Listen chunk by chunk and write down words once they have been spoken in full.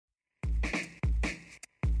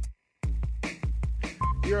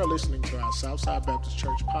You are listening to our Southside Baptist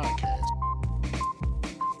Church podcast.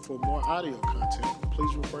 For more audio content,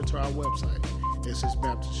 please refer to our website,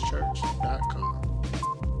 ssbaptistchurch.com.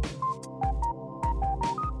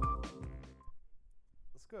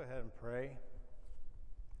 Let's go ahead and pray.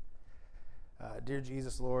 Dear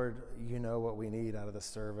Jesus, Lord, you know what we need out of this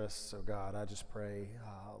service. So God, I just pray,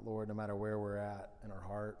 Lord, no matter where we're at in our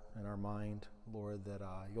heart and our mind, Lord, that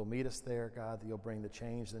you'll meet us there, God, that you'll bring the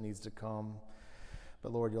change that needs to come.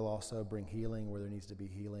 But Lord, you'll also bring healing where there needs to be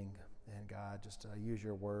healing. And God, just use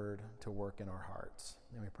your word to work in our hearts.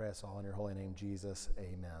 And we pray us all in your holy name, Jesus.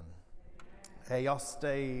 Amen. Hey, y'all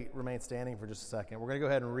remain standing for just a second. We're going to go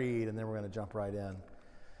ahead and read, and then we're going to jump right in.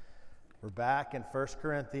 We're back in 1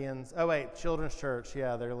 Corinthians. Oh, wait, Children's Church.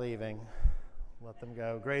 Yeah, they're leaving. Let them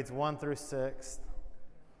go. Grades 1 through 6.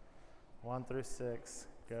 1 through 6.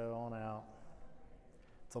 Go on out.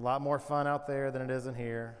 It's a lot more fun out there than it is in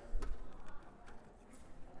here.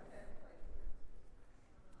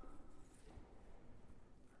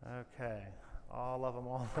 Okay, all of them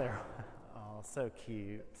all there. Oh, so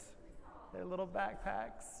cute. Their little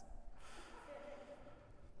backpacks.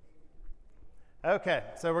 Okay,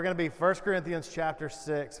 so we're going to be 1 Corinthians chapter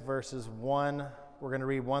 6, verses 1. We're going to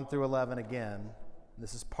read 1 through 11 again.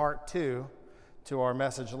 This is part 2 to our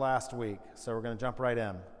message last week, so we're going to jump right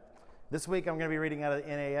in. This week I'm going to be reading out of the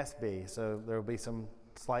NASB, so there will be some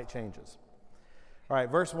slight changes. All right,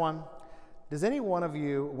 verse 1. Does any one of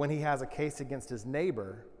you, when he has a case against his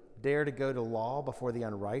neighbor, dare to go to law before the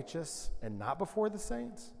unrighteous and not before the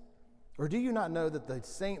saints? Or do you not know that the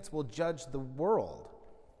saints will judge the world?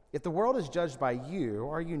 If the world is judged by you,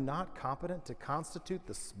 are you not competent to constitute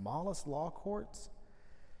the smallest law courts?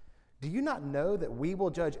 Do you not know that we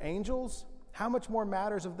will judge angels? How much more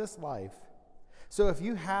matters of this life? So if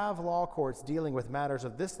you have law courts dealing with matters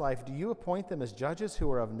of this life, do you appoint them as judges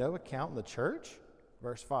who are of no account in the church?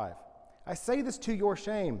 Verse 5. I say this to your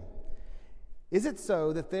shame. Is it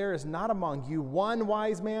so that there is not among you one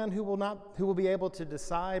wise man who will be able to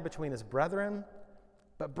decide between his brethren?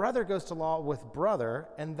 But brother goes to law with brother,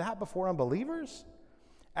 and that before unbelievers?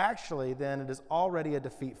 Actually, then it is already a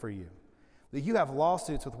defeat for you, that you have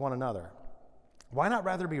lawsuits with one another. Why not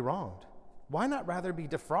rather be wronged? Why not rather be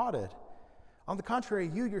defrauded? On the contrary,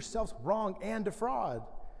 you yourselves wrong and defraud.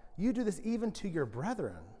 You do this even to your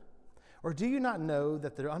brethren. Or do you not know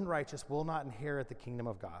that the unrighteous will not inherit the kingdom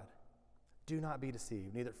of God? Do not be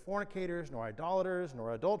deceived. Neither fornicators, nor idolaters,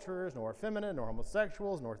 nor adulterers, nor effeminate, nor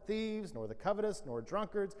homosexuals, nor thieves, nor the covetous, nor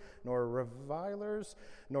drunkards, nor revilers,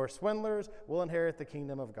 nor swindlers will inherit the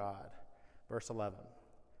kingdom of God. Verse 11.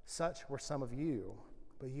 Such were some of you,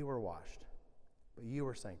 but you were washed, but you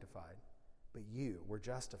were sanctified, but you were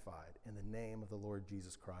justified in the name of the Lord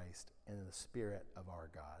Jesus Christ and in the Spirit of our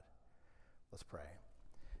God. Let's pray.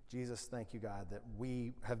 Jesus, thank you, God, that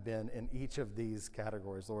we have been in each of these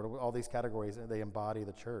categories, Lord. All these categories, they embody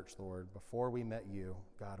the church, Lord. Before we met you,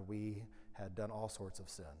 God, we had done all sorts of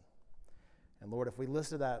sin. And Lord, if we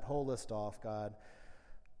listed that whole list off, God,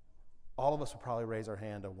 all of us would probably raise our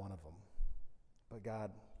hand to one of them. But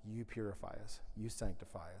God, you purify us, you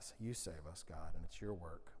sanctify us, you save us, God, and it's your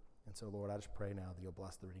work. And so, Lord, I just pray now that you'll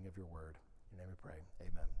bless the reading of your word. In your name we pray,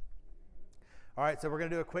 amen. All right, so we're going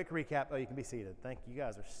to do a quick recap. Oh, you can be seated. Thank you. You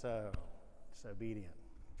guys are so obedient.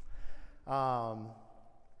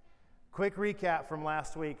 Quick recap from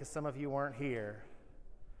last week, because some of you weren't here.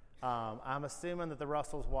 I'm assuming that the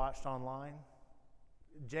Russells watched online.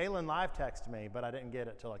 Jalen live texted me, but I didn't get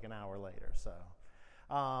it till like an hour later. So,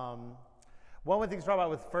 one of the things to talk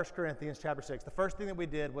about with 1 Corinthians chapter 6, the first thing that we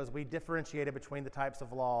did was we differentiated between the types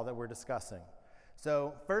of law that we're discussing.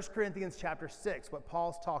 So 1 Corinthians chapter 6, what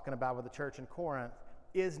Paul's talking about with the church in Corinth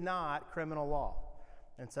is not criminal law.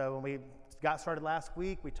 And so when we got started last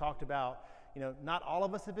week, we talked about, not all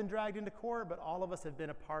of us have been dragged into court, but all of us have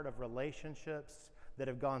been a part of relationships that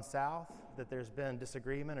have gone south, that there's been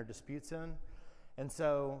disagreement or disputes in. And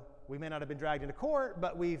so we may not have been dragged into court,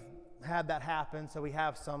 but we've had that happen. So we've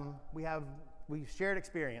shared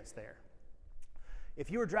experience there.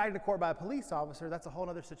 If you were dragged into court by a police officer, that's a whole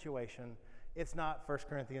other situation. It's not 1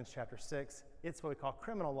 Corinthians chapter 6. It's what we call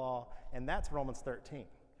criminal law, and that's Romans 13.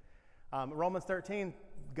 Romans 13,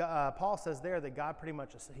 Paul says there that God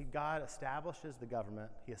establishes the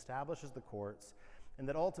government, he establishes the courts, and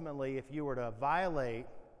that ultimately if you were to violate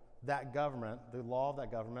that government, the law of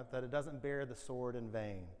that government, that it doesn't bear the sword in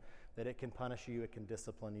vain, that it can punish you, it can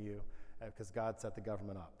discipline you, because God set the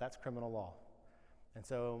government up. That's criminal law. And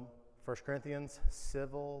so 1 Corinthians,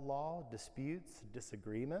 civil law, disputes,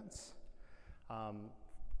 disagreements.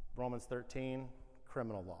 Romans 13,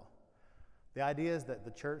 criminal law. The idea is that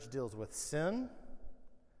the church deals with sin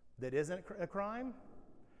that isn't a crime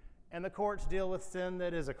and the courts deal with sin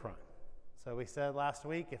that is a crime. So we said last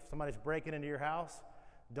week, if somebody's breaking into your house,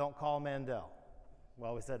 don't call Mandel.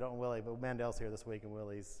 Well, we said don't Willie, but Mandel's here this week and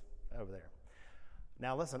Willie's over there.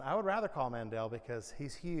 Now listen, I would rather call Mandel because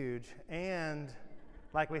he's huge, and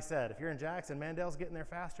like we said, if you're in Jackson, Mandel's getting there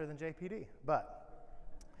faster than JPD. But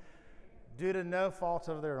due to no fault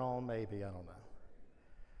of their own, maybe, I don't know.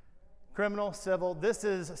 Criminal, civil, this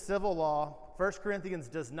is civil law. 1 Corinthians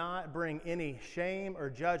does not bring any shame or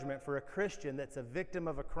judgment for a Christian that's a victim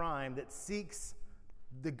of a crime that seeks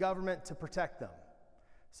the government to protect them.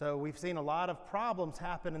 So we've seen a lot of problems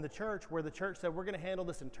happen in the church where the church said, we're going to handle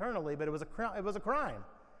this internally, but it was a crime.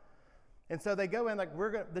 And so they go in like,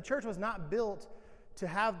 the church was not built to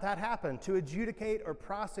have that happen, to adjudicate or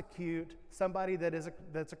prosecute somebody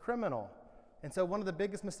that's a criminal. And so one of the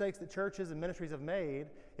biggest mistakes that churches and ministries have made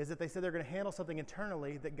is that they said they're going to handle something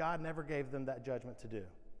internally that God never gave them that judgment to do.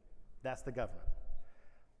 That's the government.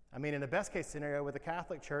 I mean, in the best case scenario with the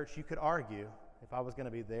Catholic Church, you could argue, if I was going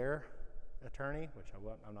to be their attorney, which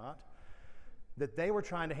I'm not, that they were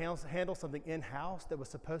trying to handle something in-house that was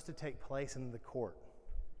supposed to take place in the court.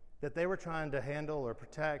 That they were trying to handle or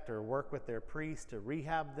protect or work with their priests to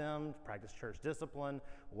rehab them, practice church discipline,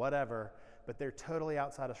 whatever, but they're totally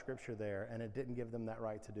outside of Scripture there, and it didn't give them that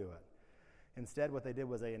right to do it. Instead, what they did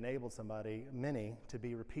was they enabled many, to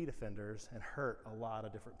be repeat offenders and hurt a lot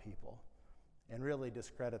of different people and really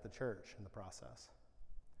discredit the church in the process.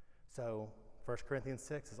 So 1 Corinthians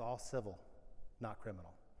 6 is all civil, not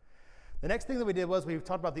criminal. The next thing that we did was we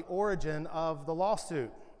talked about the origin of the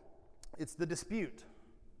lawsuit. It's the dispute.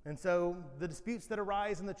 And so the disputes that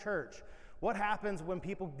arise in the church, what happens when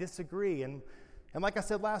people disagree? And like I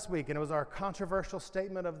said last week, and it was our controversial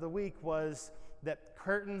statement of the week, was that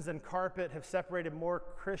curtains and carpet have separated more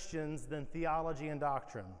Christians than theology and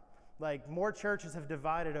doctrine. Like more churches have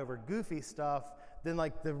divided over goofy stuff than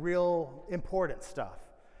like the real important stuff.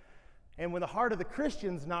 And when the heart of the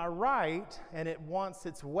Christian's not right and it wants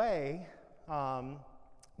its way,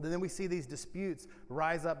 then we see these disputes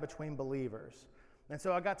rise up between believers. And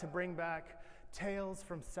so I got to bring back tales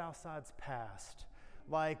from Southside's past.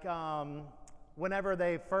 Like whenever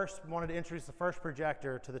they first wanted to introduce the first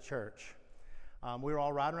projector to the church, we were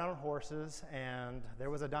all riding around on horses, and there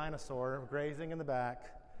was a dinosaur grazing in the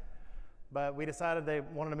back. But we decided they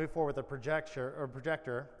wanted to move forward with a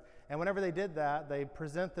projector. And whenever they did that, they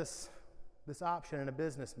present this option in a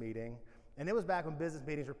business meeting. And it was back when business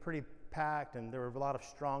meetings were pretty packed, and there were a lot of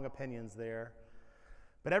strong opinions there.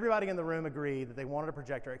 But everybody in the room agreed that they wanted a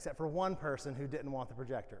projector, except for one person who didn't want the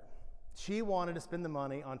projector. She wanted to spend the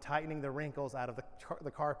money on tightening the wrinkles out of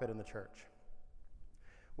the carpet in the church,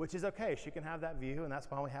 which is okay. She can have that view, and that's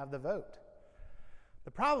why we have the vote.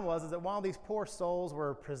 The problem was that while these poor souls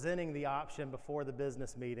were presenting the option before the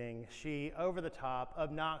business meeting, she, over the top,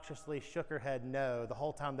 obnoxiously shook her head no the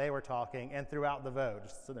whole time they were talking and throughout the vote.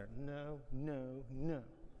 Just sitting there, no, no, no.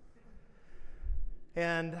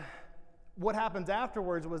 And what happens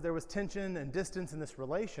afterwards was there was tension and distance in this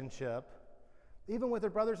relationship, even with her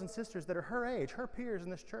brothers and sisters that are her age, her peers in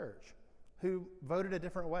this church, who voted a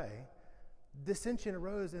different way. Dissension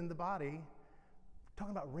arose in the body,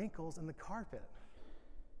 talking about wrinkles in the carpet.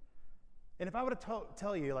 And if I were to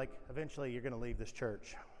tell you, like, eventually you're going to leave this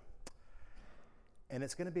church, and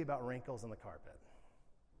it's going to be about wrinkles in the carpet,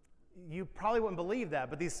 you probably wouldn't believe that,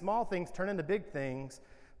 but these small things turn into big things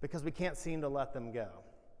because we can't seem to let them go.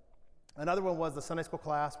 Another one was the Sunday school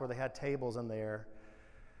class where they had tables in there,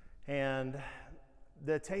 and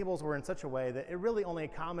the tables were in such a way that it really only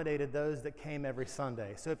accommodated those that came every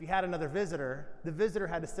Sunday. So if you had another visitor, the visitor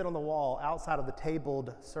had to sit on the wall outside of the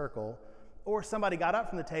tabled circle, or somebody got up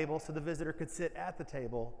from the table so the visitor could sit at the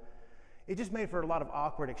table. It just made for a lot of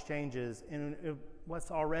awkward exchanges in what's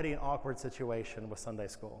already an awkward situation with Sunday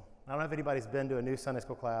school. I don't know if anybody's been to a new Sunday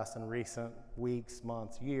school class in recent weeks,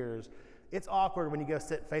 months, years. It's awkward when you go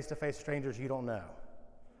sit face-to-face with strangers you don't know.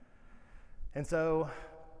 And so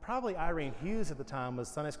probably Irene Hughes at the time was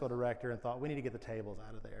Sunday school director and thought, we need to get the tables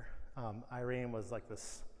out of there. Irene was like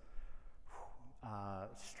this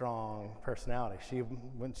strong personality.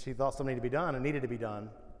 When she thought something needed to be done and needed to be done,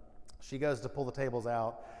 she goes to pull the tables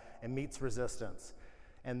out and meets resistance.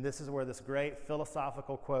 And this is where this great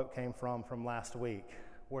philosophical quote came from last week,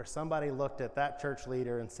 where somebody looked at that church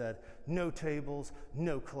leader and said, no tables,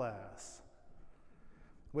 no class.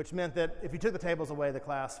 Which meant that if you took the tables away, the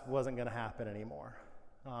class wasn't going to happen anymore.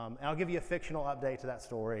 And I'll give you a fictional update to that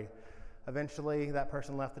story. Eventually, that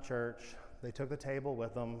person left the church. They took the table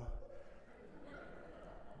with them.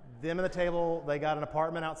 Them and the table, they got an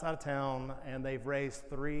apartment outside of town, and they've raised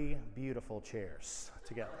 3 beautiful chairs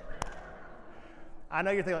together. I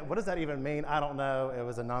know you're thinking, what does that even mean? I don't know. It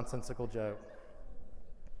was a nonsensical joke.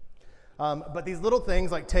 But these little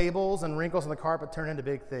things like tables and wrinkles in the carpet turn into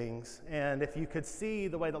big things. And if you could see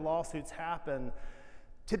the way the lawsuits happen,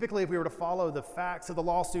 typically if we were to follow the facts of the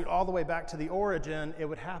lawsuit all the way back to the origin, it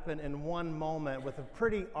would happen in one moment with a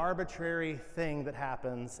pretty arbitrary thing that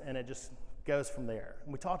happens, and it just goes from there.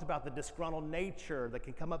 And we talked about the disgruntled nature that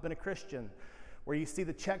can come up in a Christian, where you see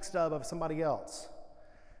the check stub of somebody else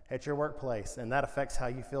at your workplace, and that affects how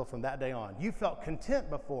you feel from that day on. You felt content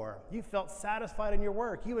before. You felt satisfied in your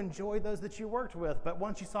work. You enjoyed those that you worked with, but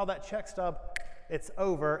once you saw that check stub, it's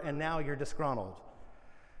over, and now you're disgruntled.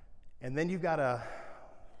 And then you've got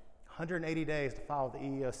 180 days to file with the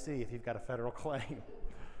EEOC if you've got a federal claim.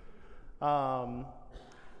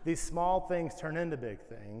 These small things turn into big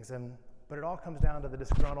things, but it all comes down to the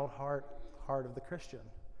disgruntled heart of the Christian,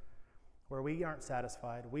 where we aren't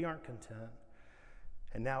satisfied, we aren't content,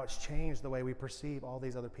 and now it's changed the way we perceive all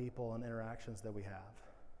these other people and interactions that we have.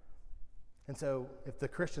 And so if the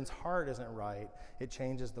Christian's heart isn't right, it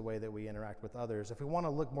changes the way that we interact with others. If we want to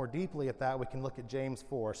look more deeply at that, we can look at James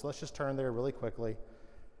 4. So let's just turn there really quickly,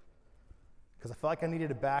 because I feel like I needed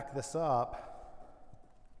to back this up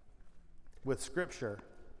with Scripture.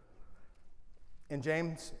 And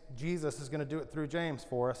James, Jesus is going to do it through James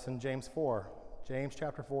for us in James 4. James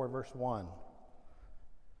chapter 4, verse 1.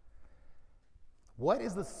 What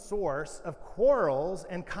is the source of quarrels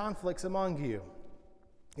and conflicts among you?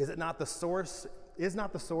 Is not the source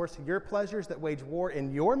your pleasures that wage war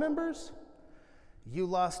in your members? You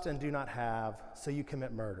lust and do not have, so you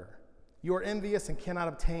commit murder. You are envious and cannot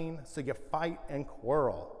obtain, so you fight and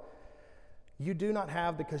quarrel. You do not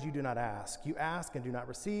have because you do not ask. You ask and do not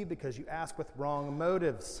receive because you ask with wrong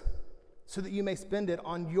motives, so that you may spend it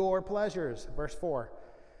on your pleasures. Verse 4.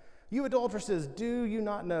 You adulteresses, do you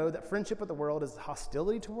not know that friendship with the world is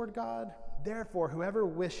hostility toward God? Therefore, whoever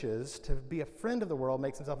wishes to be a friend of the world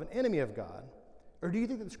makes himself an enemy of God. Or do you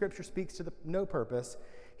think that the Scripture speaks to no purpose?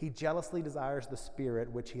 He jealously desires the Spirit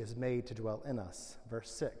which he has made to dwell in us. Verse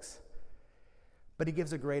 6. But he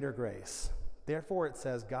gives a greater grace. Therefore it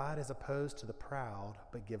says, God is opposed to the proud,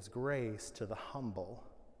 but gives grace to the humble.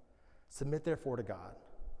 Submit therefore to God.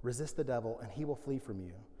 Resist the devil, and he will flee from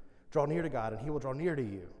you. Draw near to God, and he will draw near to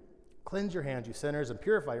you. Cleanse your hands, you sinners, and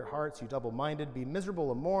purify your hearts, you double-minded. Be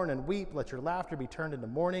miserable and mourn and weep. Let your laughter be turned into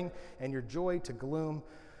mourning, and your joy to gloom.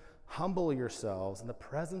 Humble yourselves in the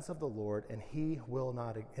presence of the Lord, and he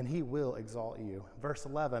will exalt you. Verse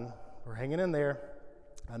 11, we're hanging in there.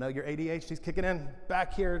 I know your ADHD's kicking in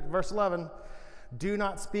back here. Verse 11, do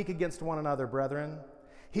not speak against one another, brethren.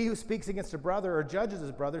 He who speaks against a brother or judges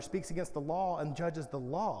his brother speaks against the law and judges the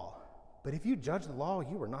law. But if you judge the law,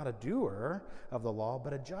 you are not a doer of the law,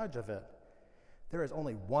 but a judge of it. There is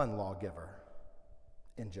only one lawgiver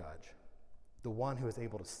and judge, the one who is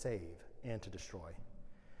able to save and to destroy.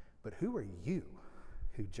 But who are you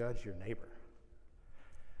who judge your neighbor?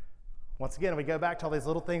 Once again, we go back to all these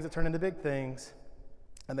little things that turn into big things,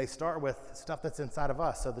 and they start with stuff that's inside of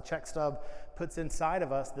us. So the check stub puts inside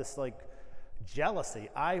of us this jealousy.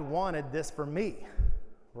 I wanted this for me,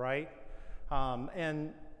 right?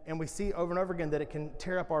 And we see over and over again that it can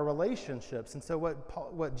tear up our relationships. And so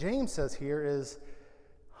what James says here is,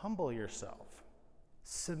 humble yourself,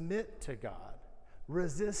 submit to God,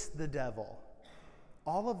 resist the devil.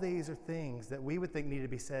 All of these are things that we would think need to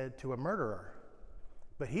be said to a murderer,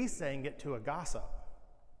 but he's saying it to a gossip.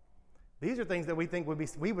 These are things that we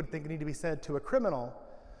would think need to be said to a criminal,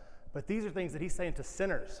 but these are things that he's saying to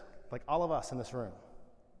sinners, like all of us in this room.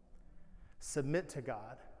 Submit to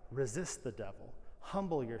God, resist the devil.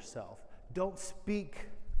 Humble yourself. Don't speak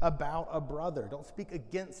about a brother. Don't speak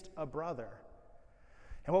against a brother.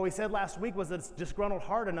 And what we said last week was that this disgruntled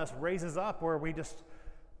heart in us raises up where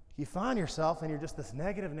you find yourself and you're just this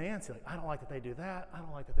negative Nancy. Like, I don't like that they do that. I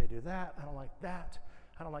don't like that they do that. I don't like that.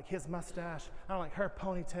 I don't like his mustache. I don't like her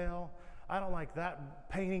ponytail. I don't like that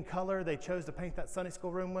painting color they chose to paint that Sunday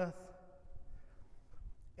school room with.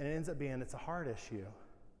 And it ends up being, it's a heart issue.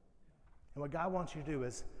 And what God wants you to do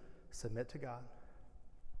is submit to God.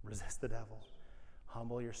 Resist the devil.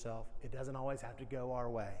 Humble yourself. It doesn't always have to go our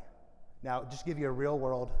way. Now, just give you a real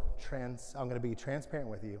world I'm going to be transparent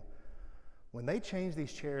with you. When they change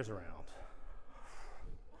these chairs around,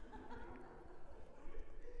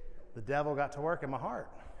 the devil got to work in my heart.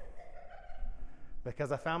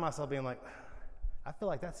 Because I found myself being like, I feel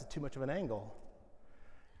like that's too much of an angle.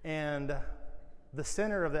 And the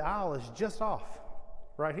center of the aisle is just off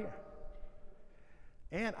right here.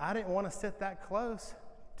 And I didn't want to sit that close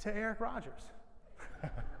to Eric Rogers.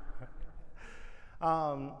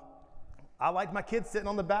 I liked my kids sitting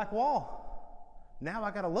on the back wall. Now I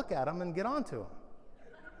got to look at them and get onto them.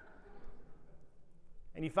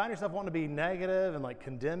 And you find yourself wanting to be negative and like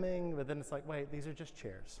condemning, but then it's like, wait, these are just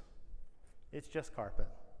chairs. It's just carpet.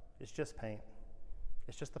 It's just paint.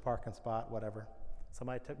 It's just the parking spot, whatever.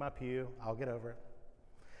 Somebody took my pew. I'll get over it.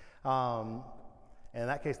 And in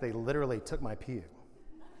that case, they literally took my pew.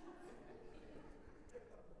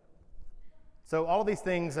 So all of these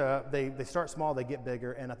things, they start small, they get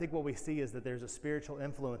bigger, and I think what we see is that there's a spiritual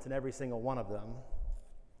influence in every single one of them.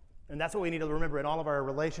 And that's what we need to remember in all of our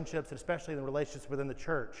relationships, and especially in the relationships within the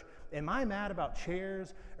church. Am I mad about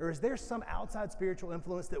chairs, or is there some outside spiritual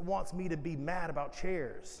influence that wants me to be mad about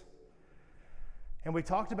chairs? And we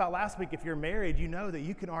talked about last week, if you're married, you know that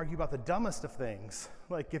you can argue about the dumbest of things.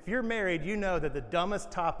 Like if you're married, you know that the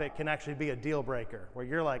dumbest topic can actually be a deal breaker, where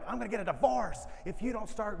you're like, I'm going to get a divorce if you don't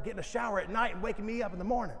start getting a shower at night and waking me up in the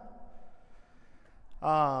morning.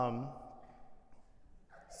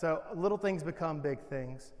 So little things become big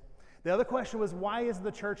things. The other question was, why is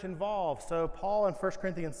the church involved? So Paul in 1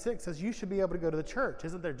 Corinthians 6 says you should be able to go to the church.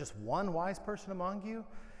 Isn't there just one wise person among you?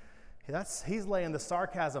 He's laying the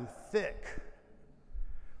sarcasm thick.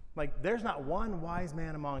 Like there's not one wise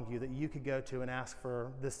man among you that you could go to and ask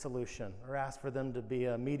for this solution or ask for them to be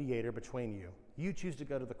a mediator between you. You choose to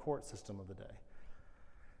go to the court system of the day.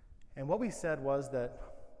 And what we said was that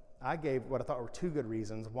I gave what I thought were two good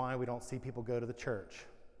reasons why we don't see people go to the church.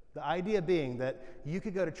 The idea being that you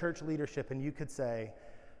could go to church leadership and you could say,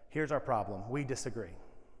 here's our problem, we disagree.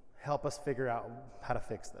 Help us figure out how to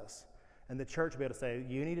fix this. And the church would be able to say,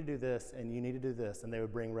 you need to do this and you need to do this, and they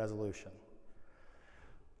would bring resolution.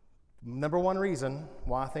 Number one reason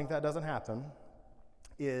why I think that doesn't happen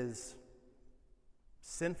is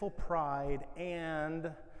sinful pride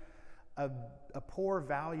and a poor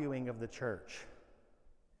valuing of the church.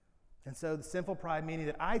 And so the sinful pride meaning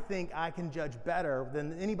that I think I can judge better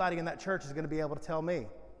than anybody in that church is going to be able to tell me.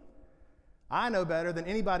 I know better than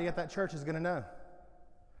anybody at that church is going to know.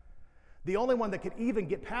 The only one that could even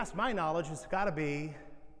get past my knowledge has got to be,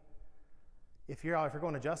 if you're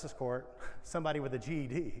going to justice court, somebody with a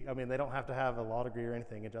GED. I mean, they don't have to have a law degree or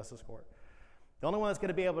anything in justice court. The only one that's going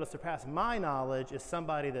to be able to surpass my knowledge is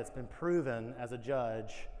somebody that's been proven as a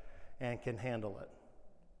judge and can handle it.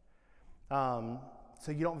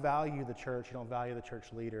 So you don't value the church, you don't value the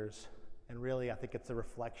church leaders, and really I think it's a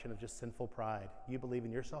reflection of just sinful pride. You believe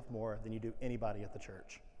in yourself more than you do anybody at the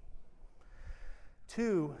church.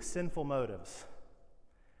 2, sinful motives.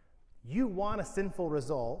 You want a sinful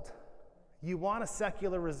result, you want a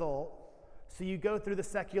secular result, so you go through the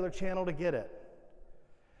secular channel to get it.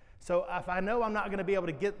 So if I know I'm not going to be able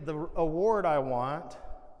to get the award I want,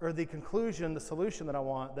 or the conclusion, the solution that I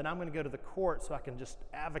want, then I'm going to go to the court so I can just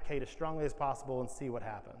advocate as strongly as possible and see what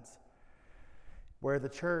happens. Where the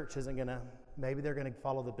church isn't going to, maybe they're going to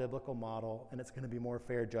follow the biblical model and it's going to be more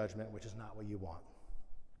fair judgment, which is not what you want.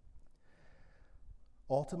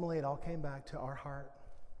 Ultimately, it all came back to our heart,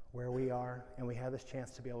 where we are, and we have this chance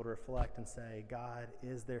to be able to reflect and say, God,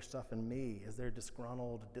 is there stuff in me? Is there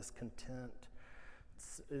disgruntled discontent?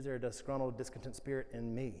 Is there a disgruntled discontent spirit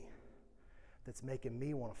in me that's making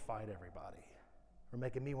me want to fight everybody, or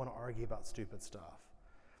making me want to argue about stupid stuff,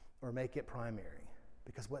 or make it primary?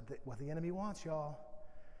 Because what the enemy wants, y'all,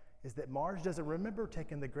 is that Marge doesn't remember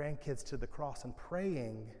taking the grandkids to the cross and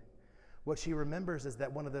praying. What she remembers is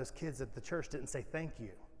that one of those kids at the church didn't say thank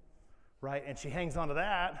you, right? And she hangs on to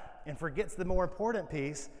that and forgets the more important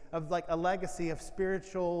piece of like a legacy of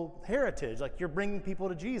spiritual heritage, like you're bringing people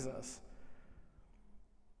to Jesus.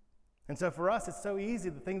 And so for us, it's so easy.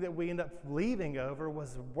 The thing that we end up leaving over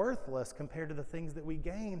was worthless compared to the things that we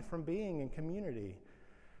gained from being in community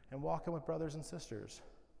and walking with brothers and sisters.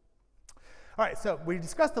 All right, so we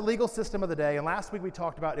discussed the legal system of the day, and last week we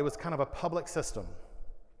talked about it was kind of a public system,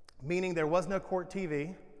 meaning there was no court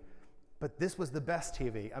TV, but this was the best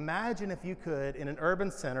TV. Imagine if you could, in an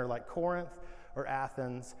urban center like Corinth or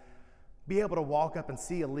Athens, be able to walk up and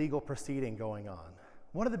see a legal proceeding going on.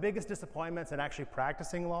 One of the biggest disappointments in actually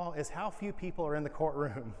practicing law is how few people are in the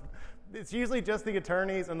courtroom. It's usually just the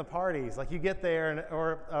attorneys and the parties. Like you get there,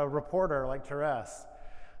 or a reporter like Therese.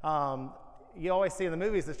 You always see in the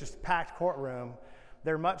movies it's just a packed courtroom.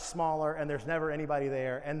 They're much smaller and there's never anybody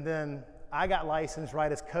there. And then I got licensed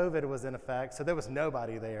right as COVID was in effect, so there was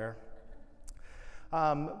nobody there.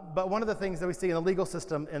 But one of the things that we see in the legal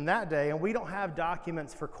system in that day, and we don't have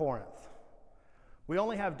documents for Corinth. We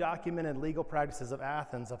only have documented legal practices of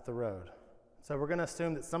Athens up the road. So we're going to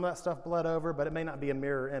assume that some of that stuff bled over, but it may not be a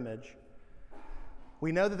mirror image.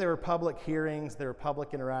 We know that there were public hearings, there were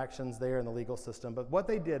public interactions there in the legal system, but what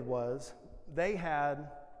they did was they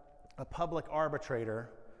had a public arbitrator,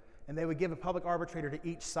 and they would give a public arbitrator to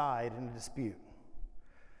each side in a dispute.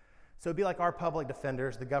 So it'd be like our public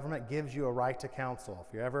defenders. The government gives you a right to counsel.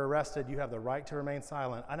 If you're ever arrested, you have the right to remain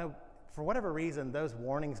silent. I know for whatever reason, those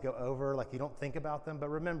warnings go over, like you don't think about them. But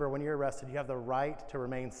remember, when you're arrested, you have the right to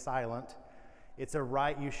remain silent. It's a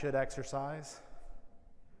right you should exercise.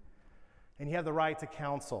 And you have the right to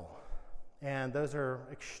counsel. And those are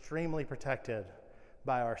extremely protected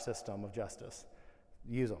by our system of justice.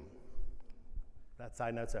 Use them. That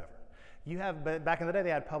side note's over. But back in the day,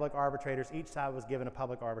 they had public arbitrators. Each side was given a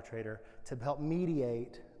public arbitrator to help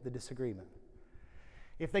mediate the disagreement.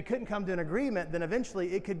 If they couldn't come to an agreement, then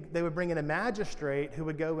eventually they would bring in a magistrate who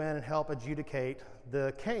would go in and help adjudicate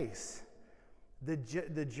the case.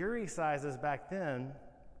 The jury sizes back then,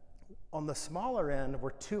 on the smaller end,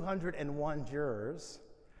 were 201 jurors.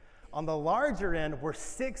 On the larger end were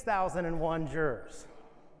 6,001 jurors.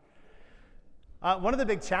 One of the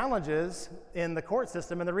big challenges in the court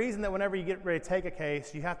system, and the reason that whenever you get ready to take a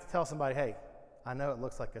case, you have to tell somebody, hey, I know it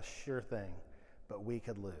looks like a sure thing, but we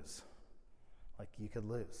could lose. Like, you could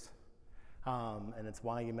lose. And it's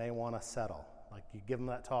why you may want to settle. Like, you give them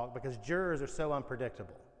that talk, because jurors are so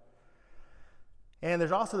unpredictable. And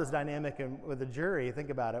there's also this dynamic with the jury. Think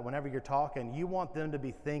about it. Whenever you're talking, you want them to be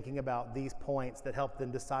thinking about these points that help them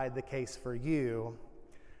decide the case for you.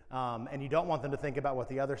 And you don't want them to think about what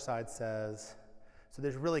the other side says. So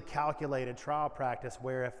there's really calculated trial practice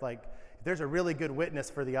where if there's a really good witness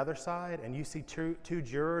for the other side and you see two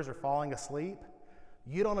jurors are falling asleep,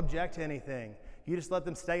 you don't object to anything. You just let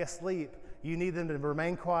them stay asleep. You need them to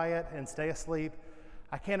remain quiet and stay asleep.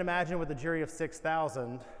 I can't imagine with a jury of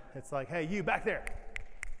 6,000, it's like, hey, you back there,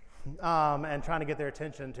 and trying to get their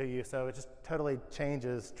attention to you. So it just totally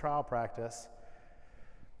changes trial practice.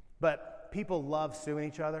 But people love suing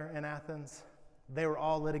each other in Athens. They were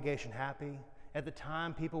all litigation happy. At the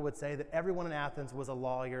time, people would say that everyone in Athens was a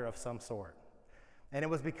lawyer of some sort. And it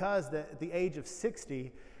was because at the age of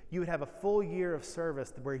 60, you would have a full year of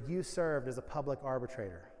service where you served as a public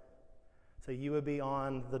arbitrator. So you would be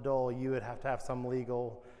on the dole. You would have to have some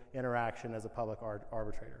legal interaction as a public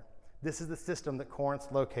arbitrator. This is the system that Corinth's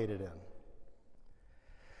located in.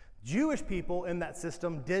 Jewish people in that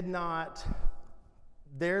system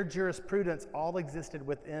their jurisprudence all existed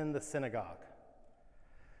within the synagogue.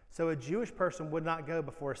 So a Jewish person would not go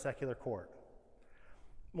before a secular court.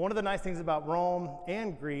 One of the nice things about Rome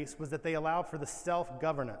and Greece was that they allowed for the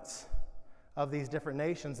self-governance of these different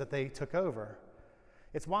nations that they took over.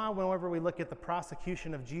 It's why whenever we look at the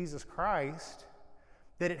prosecution of Jesus Christ,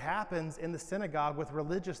 that it happens in the synagogue with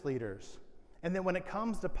religious leaders. And then when it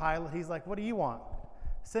comes to Pilate, he's like, what do you want?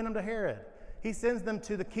 Send them to Herod. He sends them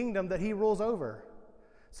to the kingdom that he rules over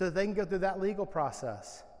so that they can go through that legal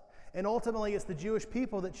process. And ultimately, it's the Jewish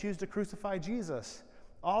people that choose to crucify Jesus.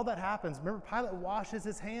 All that happens, remember, Pilate washes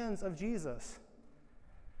his hands of Jesus.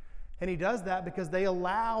 And he does that because they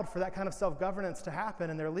allowed for that kind of self-governance to happen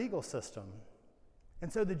in their legal system.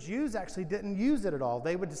 And so the Jews actually didn't use it at all.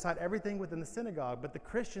 They would decide everything within the synagogue. But the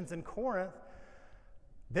Christians in Corinth,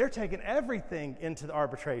 they're taking everything into the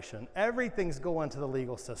arbitration. Everything's going to the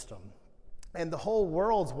legal system. And the whole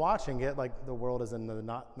world's watching it, like the world is in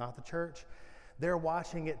not the church. They're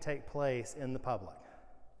watching it take place in the public.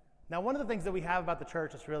 Now, one of the things that we have about the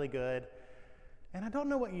church that's really good, and I don't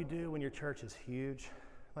know what you do when your church is huge.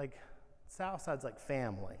 Like, Southside's like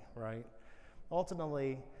family, right?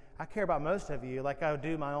 Ultimately, I care about most of you like I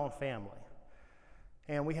do my own family.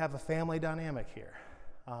 And we have a family dynamic here.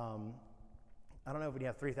 I don't know if when you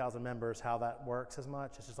have 3,000 members how that works as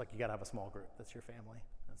much. It's just like you got to have a small group. That's your family.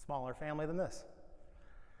 A smaller family than this.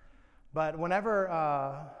 But whenever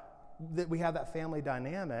that we have that family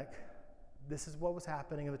dynamic, this is what was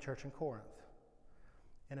happening in the church in Corinth.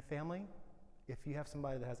 In a family, if you have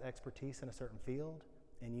somebody that has expertise in a certain field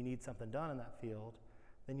and you need something done in that field,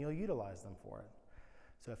 then you'll utilize them for it.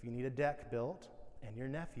 So if you need a deck built and your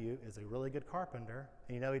nephew is a really good carpenter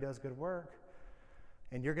and you know he does good work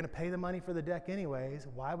and you're going to pay the money for the deck anyways,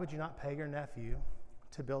 why would you not pay your nephew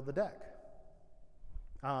to build the deck?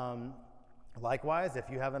 Likewise, if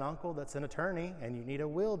you have an uncle that's an attorney and you need a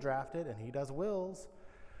will drafted and he does wills,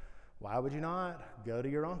 why would you not go to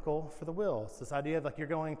your uncle for the will? It's this idea of like you're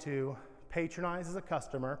going to patronize as a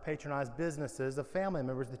customer, patronize businesses of family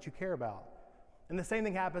members that you care about. And the same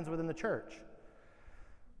thing happens within the church.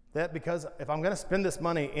 That because if I'm going to spend this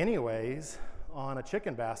money anyways on a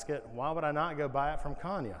chicken basket, why would I not go buy it from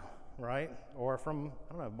Kanya, right? Or from,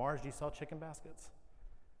 I don't know, Mars, do you sell chicken baskets?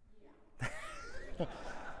 Yeah.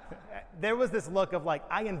 There was this look of like,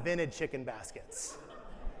 I invented chicken baskets.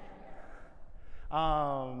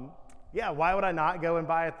 Yeah, why would I not go and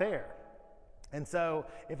buy it there? And so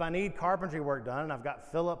if I need carpentry work done, and I've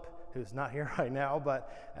got Philip, who's not here right now,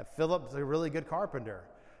 but Philip's a really good carpenter.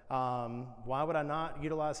 Why would I not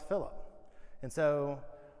utilize Philip? And so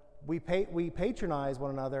we patronize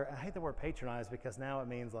one another. I hate the word patronize because now it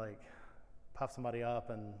means like puff somebody up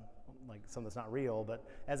and like something that's not real. But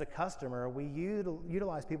as a customer, we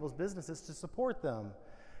utilize people's businesses to support them.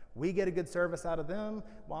 We get a good service out of them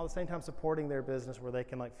while at the same time supporting their business where they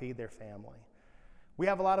can like feed their family. We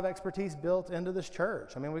have a lot of expertise built into this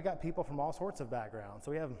church. I mean, we've got people from all sorts of backgrounds.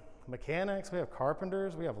 So we have mechanics, we have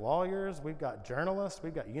carpenters, we have lawyers, we've got journalists,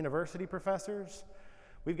 we've got university professors,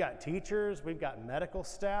 we've got teachers, we've got medical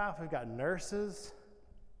staff, we've got nurses,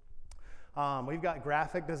 we've got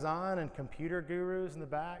graphic design and computer gurus in the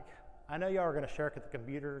back. I know y'all are going to shirk at the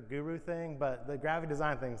computer guru thing, but the graphic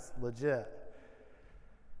design thing's legit.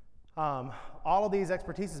 All of these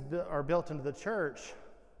expertises are built into the church.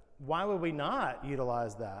 Why would we not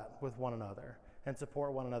utilize that with one another and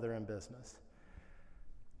support one another in business?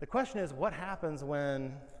 The question is, what happens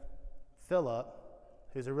when Philip,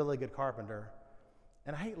 who's a really good carpenter,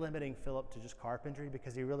 and I hate limiting Philip to just carpentry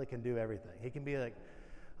because he really can do everything. He can be like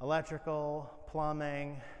electrical,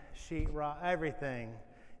 plumbing, sheetrock, everything,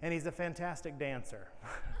 and he's a fantastic dancer.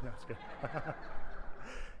 No, it's good.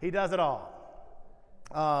 He does it all.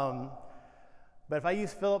 But if I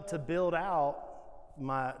use Philip to build out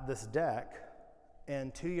this deck,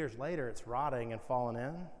 and 2 years later it's rotting and falling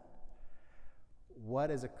in,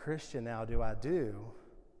 what as a Christian now do?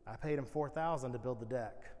 I paid him $4,000 to build the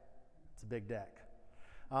deck. It's a big deck.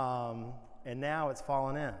 And now it's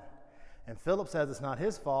fallen in. And Philip says it's not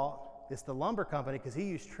his fault, it's the lumber company because he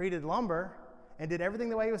used treated lumber and did everything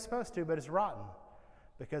the way he was supposed to, but it's rotten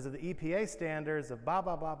because of the EPA standards of blah,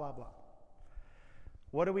 blah, blah, blah, blah.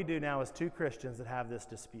 What do we do now as two Christians that have this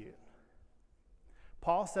dispute?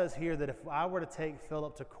 Paul says here that if I were to take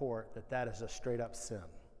Philip to court, that is a straight up sin.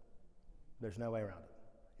 There's no way around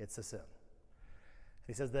it. It's a sin.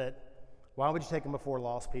 He says that why would you take him before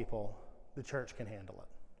lost people? The church can handle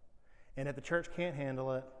it. And if the church can't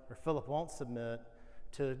handle it, or Philip won't submit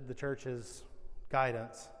to the church's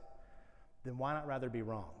guidance, then why not rather be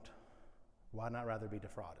wronged? Why not rather be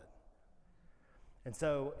defrauded? And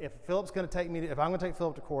so if I'm going to take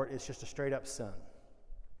Philip to court, it's just a straight up sin.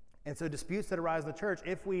 And so disputes that arise in the church,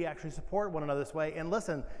 if we actually support one another this way, and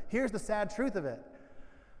listen, here's the sad truth of it.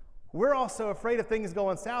 We're also afraid of things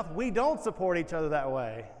going south. We don't support each other that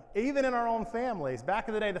way, even in our own families. Back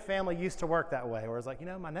in the day, the family used to work that way, where it's like,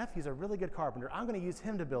 my nephew's a really good carpenter. I'm going to use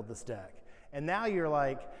him to build this deck. And now you're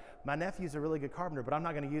like, my nephew's a really good carpenter, but I'm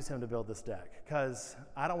not going to use him to build this deck because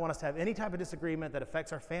I don't want us to have any type of disagreement that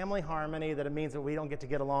affects our family harmony, that it means that we don't get to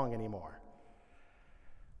get along anymore.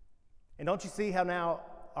 And don't you see how now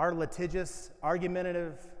our litigious,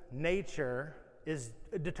 argumentative nature is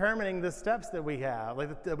determining the steps that we have,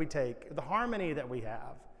 that we take, the harmony that we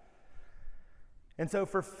have. And so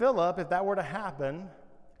for Philip, if that were to happen,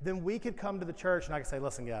 then we could come to the church and I could say,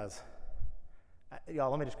 listen, guys, y'all,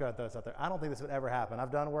 let me just go ahead and throw this out there. I don't think this would ever happen.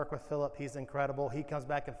 I've done work with Philip. He's incredible. He comes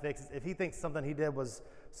back and fixes. If he thinks something he did was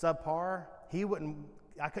subpar,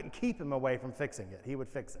 I couldn't keep him away from fixing it. He would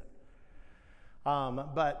fix it.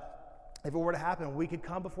 But if it were to happen, we could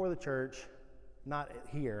come before the church, not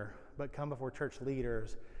here, but come before church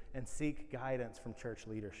leaders and seek guidance from church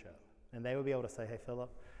leadership. And they would be able to say, hey, Philip,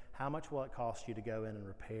 how much will it cost you to go in and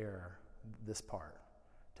repair this part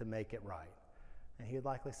to make it right? And he would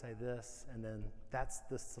likely say this, and then that's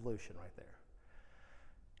the solution right there.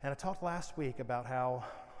 And I talked last week about how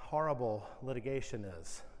horrible litigation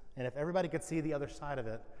is. And if everybody could see the other side of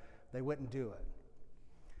it, they wouldn't do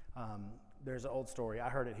it. There's an old story. I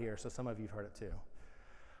heard it here, so some of you have heard it too.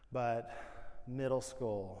 But middle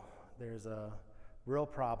school, there's a real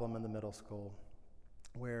problem in the middle school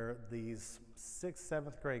where these 6th,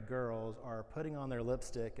 7th grade girls are putting on their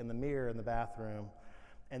lipstick in the mirror in the bathroom,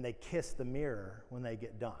 and they kiss the mirror when they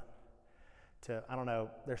get done. I don't know,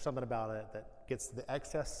 there's something about it that gets the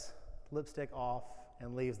excess lipstick off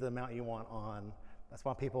and leaves the amount you want on. That's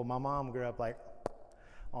why my mom grew up like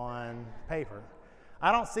on paper.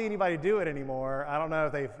 I don't see anybody do it anymore. I don't know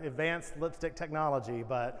if they've advanced lipstick technology,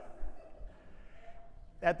 but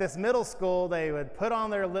at this middle school, they would put on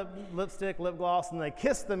their lipstick, lip gloss, and they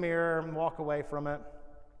kiss the mirror and walk away from it.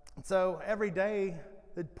 So every day,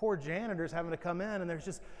 the poor janitor's having to come in, and there's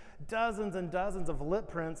just dozens and dozens of lip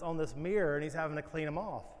prints on this mirror, and he's having to clean them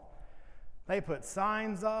off. They put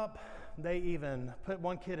signs up. They even put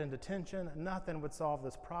one kid in detention. Nothing would solve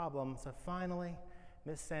this problem. So finally,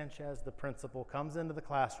 Miss Sanchez, the principal, comes into the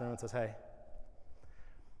classroom and says, hey,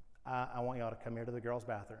 I want y'all to come here to the girls'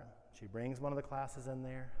 bathroom. She brings one of the classes in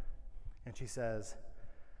there, and she says,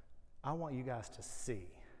 I want you guys to see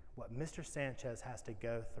what Mr. Sanchez has to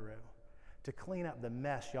go through to clean up the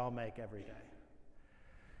mess y'all make every day.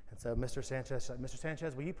 so Mr.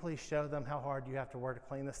 Sanchez, will you please show them how hard you have to work to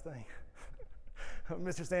clean this thing?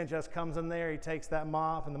 Mr. Sanchez comes in there, he takes that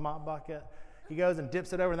mop and the mop bucket, he goes and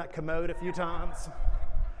dips it over in that commode a few times,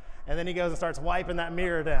 and then he goes and starts wiping that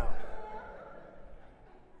mirror down.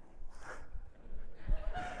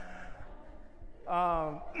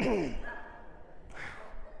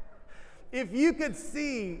 If you could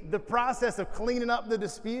see the process of cleaning up the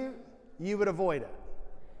dispute, you would avoid it.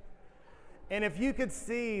 And if you could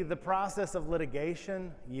see the process of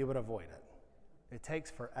litigation, you would avoid it. It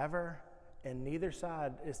takes forever, and neither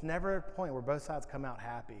side, it's never a point where both sides come out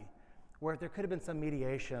happy. Where if there could have been some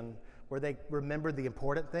mediation where they remembered the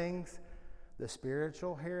important things, the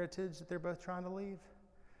spiritual heritage that they're both trying to leave,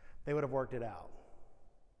 they would have worked it out.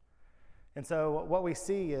 And so what we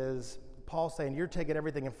see is Paul saying, you're taking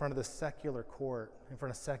everything in front of the secular court, in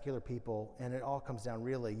front of secular people, and it all comes down,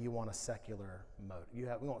 really, you want a secular motive.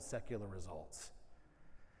 We want secular results.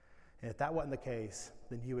 And if that wasn't the case,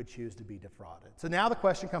 then you would choose to be defrauded. So now the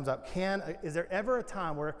question comes up, is there ever a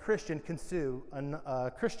time where a Christian can sue a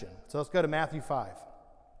Christian? So let's go to Matthew 5.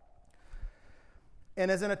 And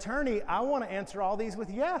as an attorney, I want to answer all these with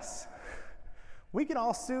yes. We can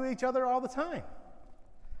all sue each other all the time.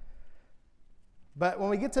 But when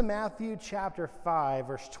we get to Matthew chapter 5,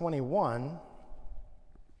 verse 21,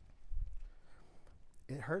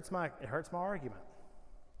 it hurts my argument.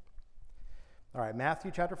 All right,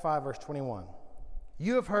 Matthew chapter 5, verse 21.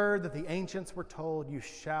 You have heard that the ancients were told, you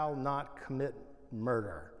shall not commit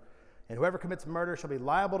murder, and whoever commits murder shall be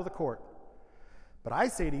liable to the court. But I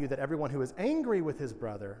say to you that everyone who is angry with his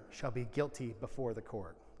brother shall be guilty before the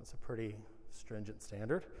court. That's a pretty stringent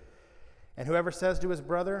standard. And whoever says to his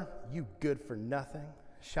brother, you good for nothing,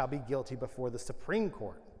 shall be guilty before the Supreme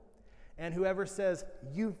Court. And whoever says,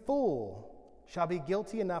 you fool, shall be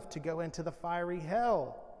guilty enough to go into the fiery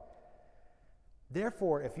hell.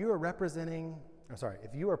 Therefore, if you are presenting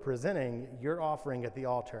your offering at the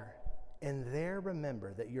altar, and there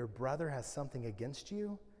remember that your brother has something against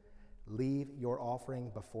you, leave your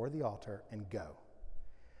offering before the altar and go.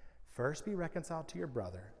 First be reconciled to your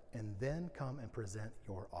brother, and then come and present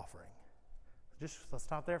your offering. Let's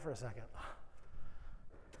stop there for a second.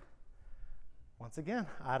 Once again,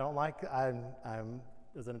 I'm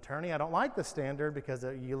as an attorney, I don't like the standard because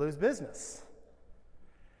you lose business.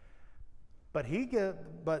 But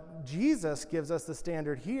Jesus gives us the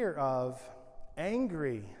standard here of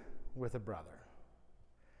angry with a brother,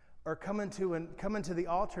 or coming to the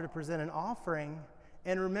altar to present an offering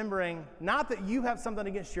and remembering not that you have something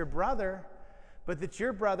against your brother, but that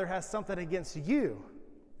your brother has something against you.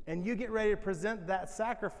 And you get ready to present that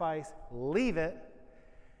sacrifice, leave it,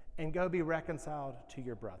 and go be reconciled to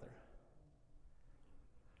your brother.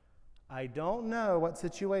 I don't know what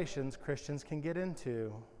situations Christians can get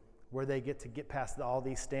into where they get past all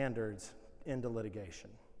these standards into litigation.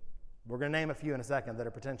 We're going to name a few in a second that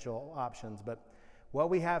are potential options, but what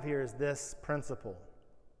we have here is this principle.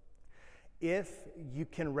 If you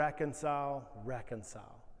can reconcile.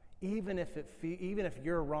 Even if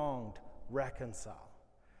you're wronged, reconcile.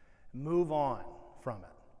 Move on from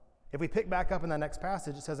it. If we pick back up in the next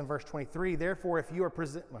passage, it says in verse 23, therefore, if you are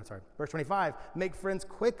verse 25, make friends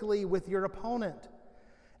quickly with your opponent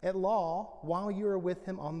at law while you are with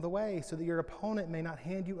him on the way, so that your opponent may not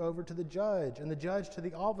hand you over to the judge, and the judge to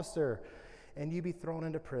the officer, and you be thrown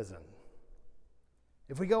into prison.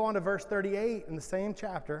 If we go on to verse 38 in the same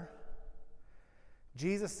chapter,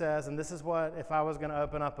 Jesus says, and this is what, if I was going to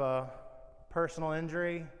open up a personal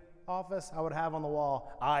injury office, I would have on the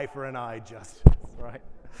wall, eye for an eye justice, right?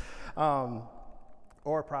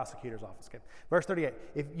 Or a prosecutor's office. Okay. Verse 38,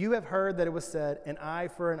 if you have heard that it was said, an eye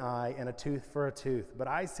for an eye and a tooth for a tooth, but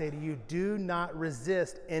I say to you, do not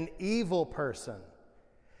resist an evil person.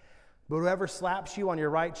 But whoever slaps you on your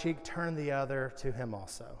right cheek, turn the other to him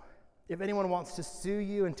also. If anyone wants to sue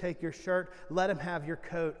you and take your shirt, let him have your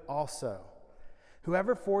coat also.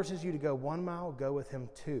 Whoever forces you to go 1 mile, go with him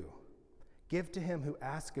 2. Give to him who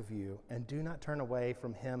asks of you, and do not turn away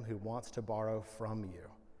from him who wants to borrow from you.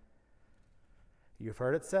 You've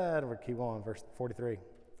heard it said, or keep on, verse 43.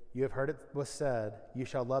 You have heard it was said, you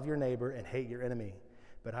shall love your neighbor and hate your enemy.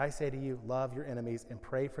 But I say to you, love your enemies and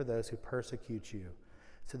pray for those who persecute you,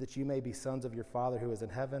 so that you may be sons of your Father who is in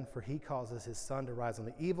heaven, for he causes his sun to rise on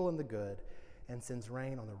the evil and the good, and sends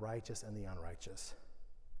rain on the righteous and the unrighteous.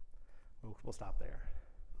 We'll stop there.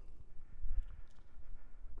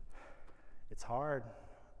 It's hard.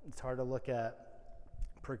 It's hard to look at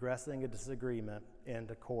progressing a disagreement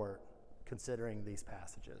into court considering these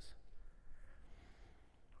passages.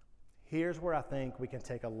 Here's where I think we can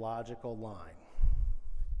take a logical line.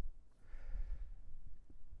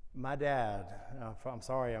 My dad, I'm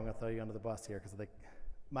sorry, I'm going to throw you under the bus here because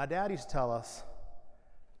my dad used to tell us,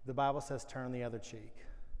 the Bible says turn the other cheek,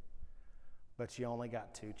 but you only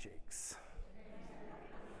got two cheeks.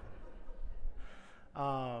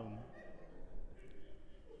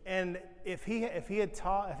 And if he hadn't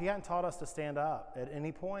taught us to stand up at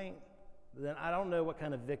any point, then I don't know what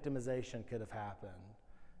kind of victimization could have happened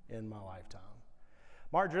in my lifetime.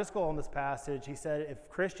 Mark Driscoll in this passage, he said, if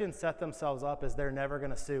Christians set themselves up as they're never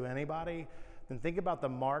going to sue anybody, then think about the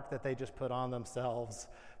mark that they just put on themselves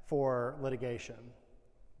for litigation.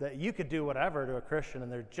 That you could do whatever to a Christian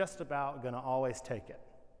and they're just about going to always take it.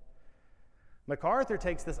 MacArthur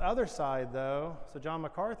takes this other side, though. So John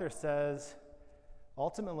MacArthur says,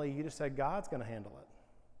 ultimately, you just said God's going to handle it.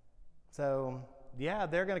 So, yeah,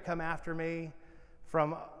 they're going to come after me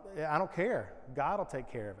I don't care. God will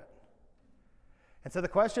take care of it. And so the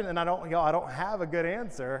question, and I don't have a good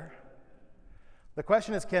answer. The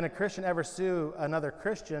question is, can a Christian ever sue another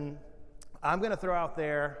Christian? I'm going to throw out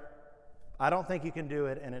there, I don't think you can do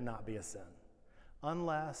it and it not be a sin.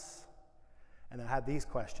 Unless, and I had these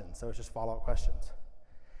questions, so it's just follow-up questions.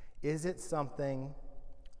 Is it something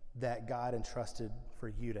that God entrusted for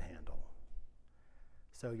you to handle?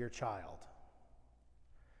 So your child.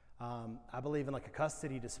 I believe in like a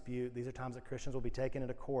custody dispute, these are times that Christians will be taken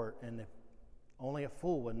into court, and if only a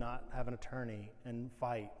fool would not have an attorney and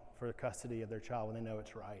fight for the custody of their child when they know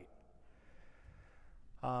it's right.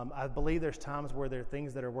 I believe there's times where there are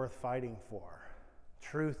things that are worth fighting for,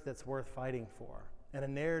 truth that's worth fighting for, and a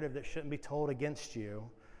narrative that shouldn't be told against you,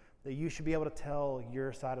 that you should be able to tell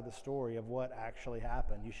your side of the story of what actually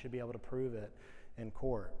happened. You should be able to prove it in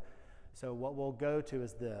court. So what we'll go to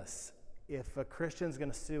is this. If a Christian's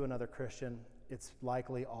going to sue another Christian, it's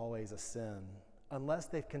likely always a sin. Unless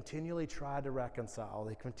they've continually tried to reconcile,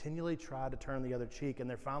 they continually tried to turn the other cheek, and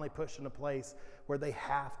they're finally pushed in a place where they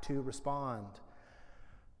have to respond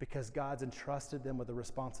because God's entrusted them with a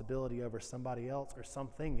responsibility over somebody else or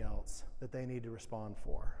something else that they need to respond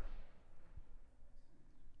for.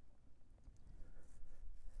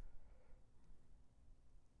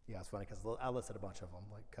 Yeah, it's funny because I listed a bunch of them,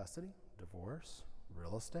 like custody, divorce,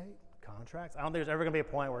 real estate, contracts. I don't think there's ever going to be a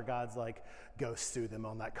point where God's like, go sue them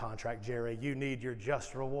on that contract, Jerry. You need your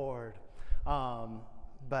just reward.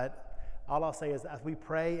 But all I'll say is as we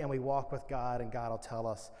pray and we walk with God, and God will tell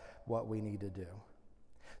us what we need to do.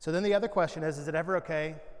 So then the other question is it ever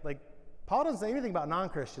okay? Like, Paul doesn't say anything about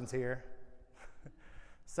non-Christians here.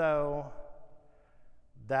 So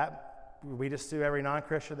that we just sue every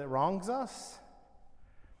non-Christian that wrongs us?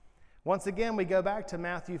 Once again, we go back to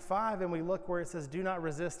Matthew 5 and we look where it says, do not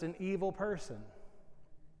resist an evil person.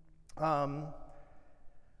 I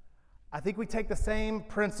think we take the same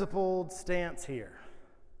principled stance here.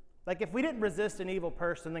 Like if we didn't resist an evil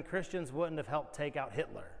person, then Christians wouldn't have helped take out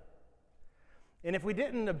Hitler. And if we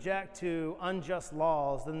didn't object to unjust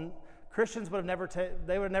laws, then Christians would have never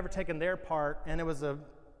taken their part, and it was an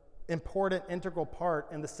important, integral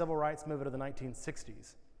part in the civil rights movement of the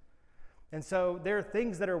 1960s. And so there are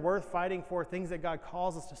things that are worth fighting for, things that God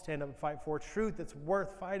calls us to stand up and fight for, truth that's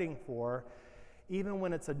worth fighting for, even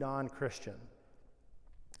when it's a non-Christian.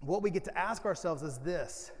 What we get to ask ourselves is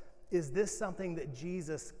this something that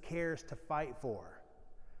Jesus cares to fight for?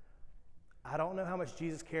 I don't know how much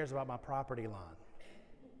Jesus cares about my property line.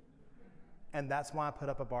 And that's why I put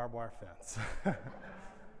up a barbed wire fence.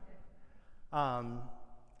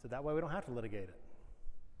 So that way we don't have to litigate it.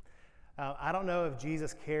 I don't know if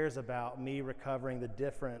Jesus cares about me recovering the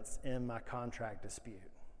difference in my contract dispute.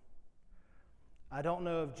 I don't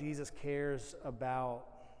know if Jesus cares about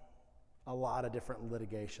a lot of different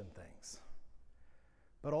litigation things.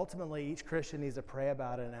 But ultimately, each Christian needs to pray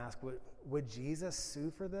about it and ask, would Jesus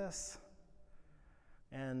sue for this?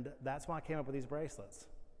 And that's why I came up with these bracelets.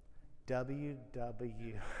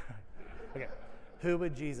 WW. Okay, who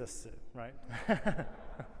would Jesus sue, right?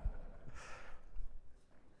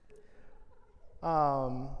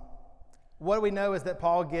 What we know is that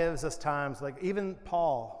Paul gives us times, like even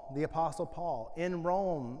Paul, the Apostle Paul, in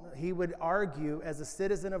Rome, he would argue as a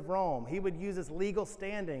citizen of Rome. He would use his legal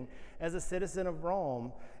standing as a citizen of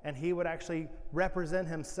Rome, and he would actually represent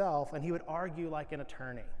himself, and he would argue like an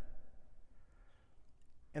attorney.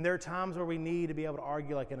 And there are times where we need to be able to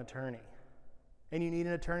argue like an attorney. And you need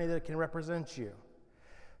an attorney that can represent you.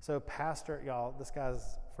 So pastor, y'all, this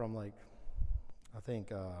guy's from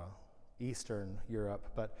Eastern Europe,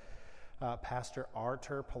 but Pastor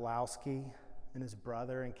Artur Pawlowski and his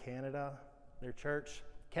brother in Canada, their church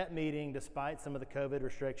kept meeting despite some of the COVID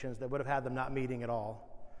restrictions that would have had them not meeting at all.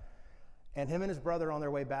 And him and his brother on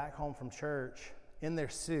their way back home from church in their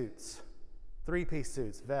suits, 3-piece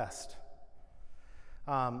suits, vest,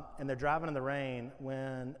 And they're driving in the rain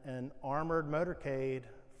when an armored motorcade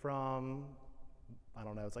from, I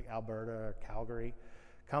don't know, it's like Alberta or Calgary,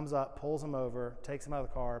 comes up, pulls them over, takes them out of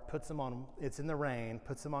the car, puts them on, it's in the rain,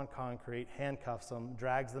 puts them on concrete, handcuffs them,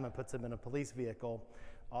 drags them and puts them in a police vehicle,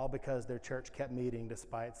 all because their church kept meeting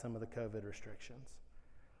despite some of the COVID restrictions.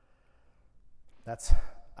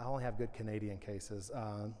 I only have good Canadian cases.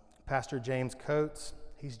 Pastor James Coates,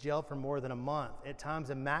 he's jailed for more than a month, at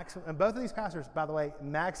times in maximum, and both of these pastors, by the way,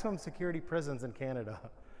 maximum security prisons in Canada,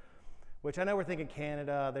 which I know we're thinking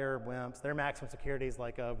Canada, they're wimps, their maximum security is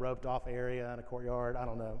like a roped off area in a courtyard, I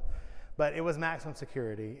don't know. But it was maximum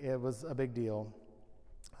security, it was a big deal.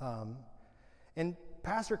 And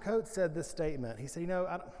Pastor Coates said this statement, he said,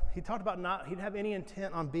 he talked about he didn't have any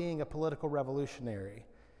intent on being a political revolutionary.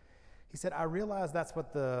 He said, I realize that's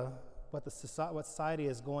what society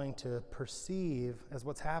is going to perceive as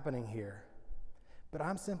what's happening here. But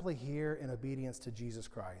I'm simply here in obedience to Jesus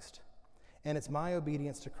Christ. And it's my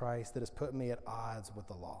obedience to Christ that has put me at odds with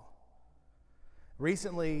the law.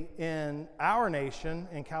 Recently, in our nation,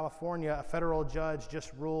 in California, a federal judge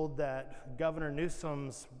just ruled that Governor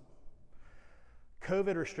Newsom's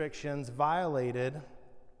COVID restrictions violated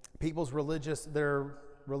people's religious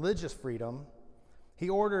freedom. He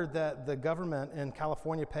ordered that the government in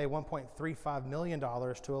California pay $1.35 million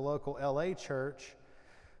to a local LA church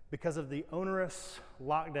because of the onerous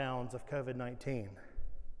lockdowns of COVID-19.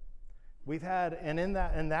 And in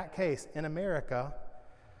that case, in America,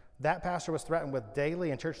 that pastor was threatened with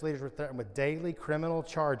daily, and church leaders were threatened with daily criminal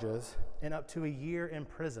charges and up to a year in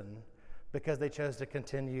prison because they chose to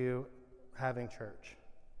continue having church.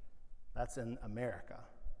 That's in America.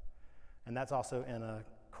 And that's also in a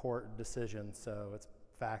court decision, so it's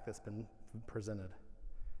a fact that's been presented.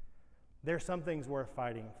 There's some things worth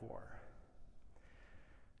fighting for.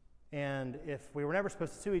 And if we were never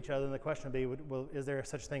supposed to sue each other, then the question would be, well, is there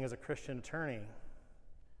such thing as a Christian attorney?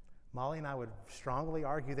 Molly and I would strongly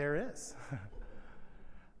argue there is.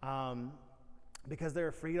 Because there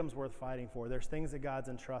are freedoms worth fighting for. There's things that God's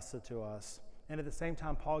entrusted to us. And at the same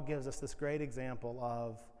time, Paul gives us this great example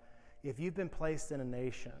of, if you've been placed in a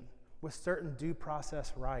nation with certain due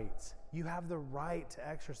process rights, you have the right to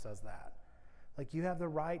exercise that. Like, you have the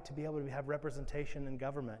right to be able to have representation in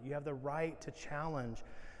government. You have the right to challenge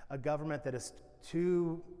a government that is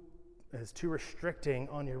too restricting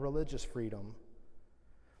on your religious freedom.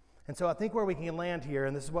 And so I think where we can land here,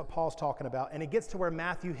 and this is what Paul's talking about, and it gets to where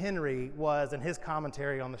Matthew Henry was in his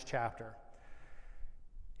commentary on this chapter.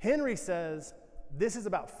 Henry says this is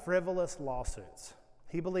about frivolous lawsuits.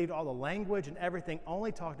 He believed all the language and everything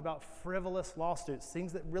only talked about frivolous lawsuits,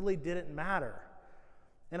 things that really didn't matter.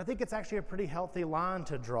 And I think it's actually a pretty healthy line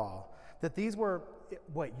to draw, that these were,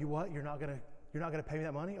 wait, you're not gonna pay me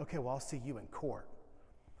that money? Okay, well, I'll see you in court.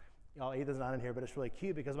 Y'all, Ethan's not in here, but it's really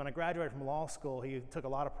cute because when I graduated from law school, he took a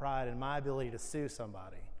lot of pride in my ability to sue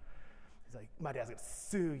somebody. He's like, my dad's gonna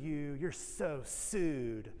sue you, you're so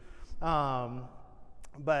sued.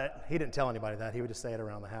 But he didn't tell anybody that. He would just say it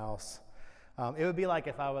around the house. It would be like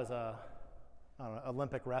if I was a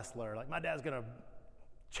Olympic wrestler, like, my dad's gonna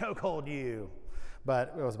chokehold you,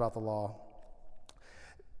 but it was about the law.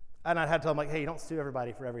 And I had to tell him, like, hey, you don't sue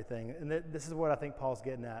everybody for everything. And this is what I think Paul's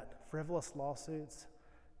getting at. Frivolous lawsuits,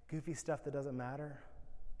 goofy stuff that doesn't matter,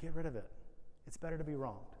 get rid of it. It's better to be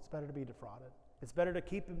wronged. It's better to be defrauded. It's better to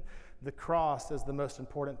keep the cross as the most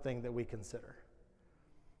important thing that we consider.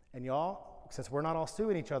 And y'all, since we're not all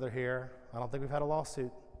suing each other here, I don't think we've had a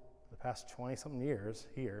lawsuit the past 20-something years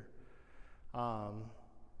here.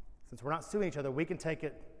 Since we're not suing each other, we can take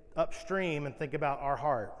it upstream and think about our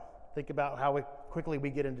heart. Think about how quickly we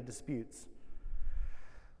get into disputes.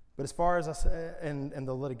 But as far as us in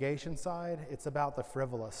the litigation side, it's about the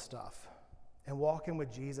frivolous stuff. And walking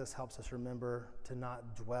with Jesus helps us remember to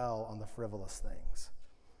not dwell on the frivolous things.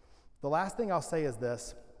 The last thing I'll say is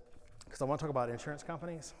this, because I want to talk about insurance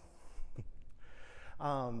companies.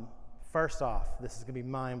 First off, this is going to be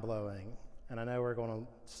mind-blowing, and I know we're going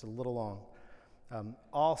just a little long.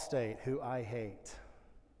 Allstate, who I hate.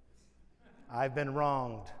 I've been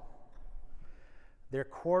wronged. Their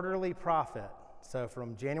quarterly profit, so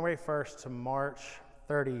from January 1st to March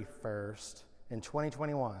 31st in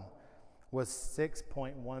 2021, was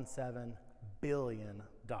 $6.17 billion.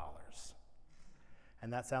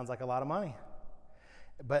 And that sounds like a lot of money.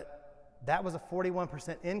 But that was a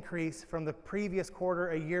 41% increase from the previous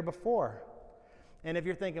quarter a year before. And if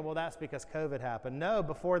you're thinking, well, that's because COVID happened. No,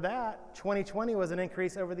 before that, 2020 was an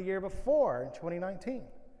increase over the year before in 2019.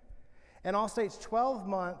 And Allstate's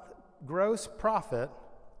 12-month gross profit,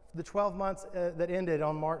 the 12 months that ended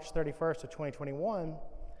on March 31st of 2021,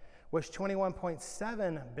 was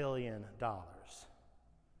 $21.7 billion.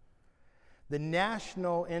 The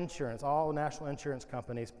national insurance, all national insurance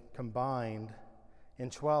companies combined in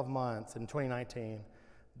 12 months in 2019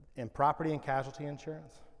 in property and casualty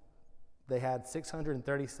insurance, they had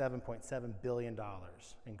 $637.7 billion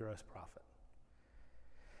in gross profit.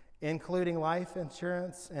 Including life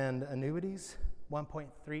insurance and annuities,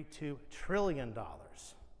 $1.32 trillion.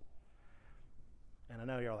 And I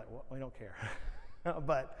know you're like, well, we don't care.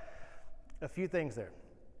 But a few things there.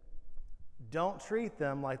 Don't treat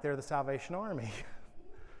them like they're the Salvation Army.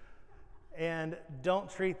 And don't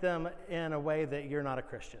treat them in a way that you're not a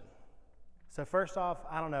Christian. So first off,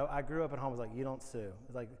 I don't know, I grew up at home, it was like, you don't sue.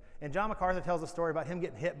 It's like, and John MacArthur tells a story about him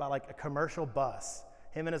getting hit by like a commercial bus.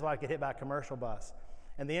 Him and his wife get hit by a commercial bus.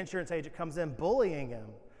 And the insurance agent comes in bullying him.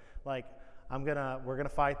 Like, we're gonna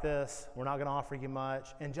fight this. We're not gonna offer you much.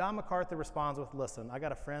 And John MacArthur responds with, listen, I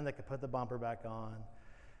got a friend that could put the bumper back on.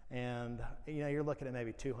 And, you're looking at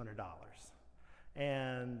maybe $200.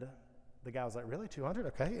 And the guy was like, really, 200?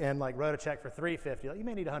 Okay. And like wrote a check for $350. Like, you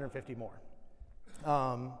may need 150 more.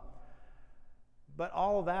 But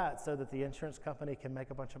all of that so that the insurance company can make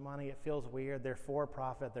a bunch of money. It feels weird. They're for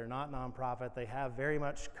profit. They're not nonprofit. They have very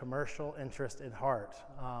much commercial interest at heart.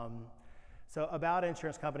 So about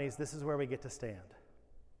insurance companies, this is where we get to stand.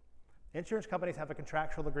 Insurance companies have a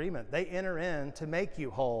contractual agreement. They enter in to make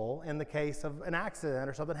you whole in the case of an accident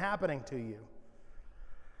or something happening to you.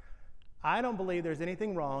 I don't believe there's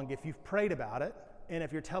anything wrong if you've prayed about it and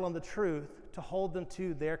if you're telling the truth to hold them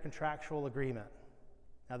to their contractual agreement.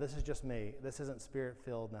 Now, this is just me. This isn't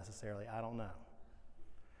Spirit-filled necessarily. I don't know.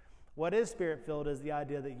 What is Spirit-filled is the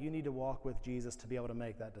idea that you need to walk with Jesus to be able to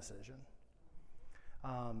make that decision.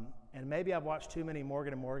 And maybe I've watched too many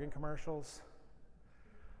Morgan & Morgan commercials,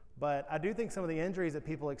 but I do think some of the injuries that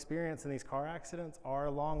people experience in these car accidents are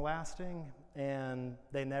long-lasting, and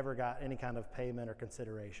they never got any kind of payment or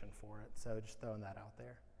consideration for it. So just throwing that out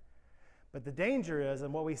there. But the danger is,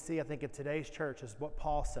 and what we see, I think, in today's church is what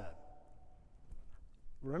Paul said.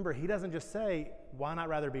 Remember, he doesn't just say, why not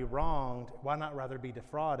rather be wronged? Why not rather be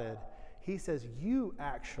defrauded? He says, you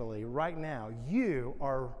actually, right now, you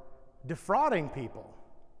are defrauding people.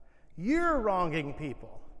 You're wronging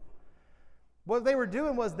people. What they were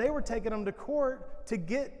doing was they were taking them to court to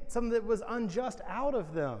get something that was unjust out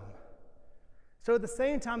of them. So at the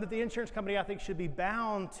same time that the insurance company, I think, should be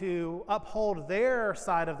bound to uphold their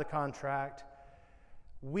side of the contract,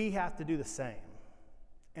 we have to do the same.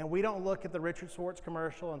 And we don't look at the Richard Schwartz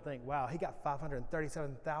commercial and think, wow, he got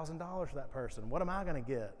 $537,000 for that person. What am I going to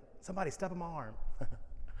get? Somebody step on my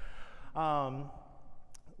arm.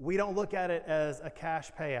 We don't look at it as a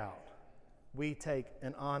cash payout. We take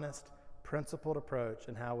an honest, principled approach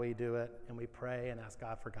in how we do it, and we pray and ask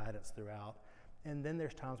God for guidance throughout. And then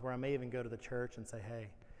there's times where I may even go to the church and say, hey,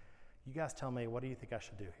 you guys tell me, what do you think I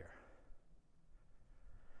should do here?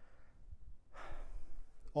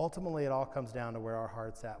 Ultimately, it all comes down to where our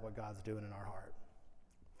heart's at, what God's doing in our heart.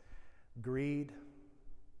 Greed,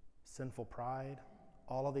 sinful pride,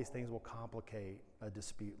 all of these things will complicate a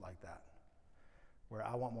dispute like that, where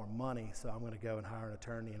I want more money, so I'm going to go and hire an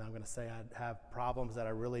attorney, and I'm going to say I have problems that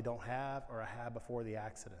I really don't have or I had before the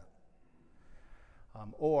accident.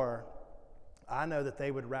 Or I know that they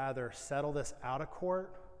would rather settle this out of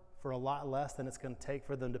court for a lot less than it's going to take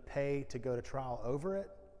for them to pay to go to trial over it.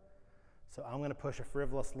 So I'm going to push a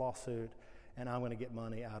frivolous lawsuit, and I'm going to get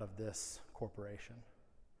money out of this corporation.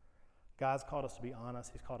 God's called us to be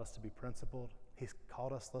honest. He's called us to be principled. He's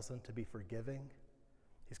called us, listen, to be forgiving.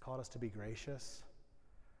 He's called us to be gracious.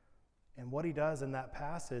 And what he does in that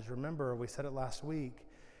passage, remember, we said it last week,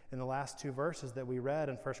 in the last two verses that we read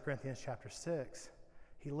in 1 Corinthians chapter 6,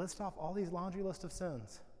 he lists off all these laundry list of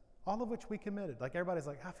sins, all of which we committed. Like everybody's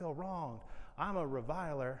like, I feel wronged. I'm a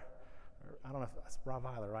reviler. I don't know if that's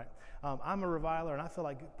reviler, right? I'm a reviler, and I feel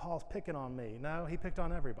like Paul's picking on me. No, he picked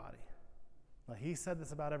on everybody. Like, he said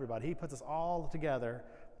this about everybody. He puts us all together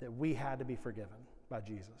that we had to be forgiven by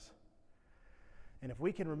Jesus. And if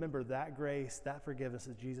we can remember that grace, that forgiveness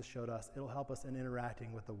that Jesus showed us, it'll help us in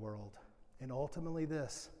interacting with the world. And ultimately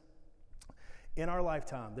this, in our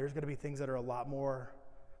lifetime, there's going to be things that are a lot more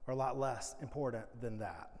or a lot less important than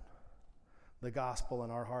that. The gospel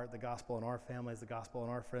in our heart, the gospel in our families, the gospel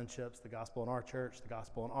in our friendships, the gospel in our church, the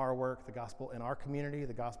gospel in our work, the gospel in our community,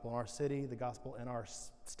 the gospel in our city, the gospel in our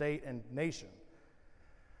state and nation.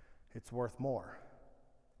 It's worth more.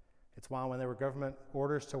 It's why when there were government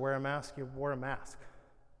orders to wear a mask, you wore a mask,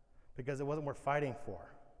 because it wasn't worth fighting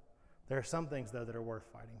for. There are some things, though, that are worth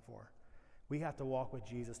fighting for. We have to walk with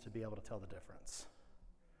Jesus to be able to tell the difference.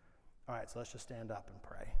 All right, so let's just stand up and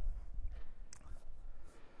pray.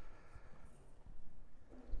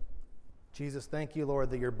 Jesus, thank you, Lord,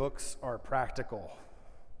 that your books are practical.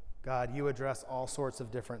 God, you address all sorts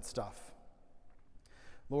of different stuff.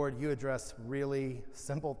 Lord, you address really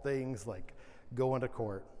simple things like going to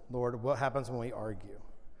court. Lord, what happens when we argue?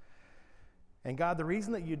 And God, the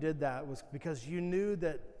reason that you did that was because you knew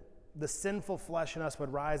that the sinful flesh in us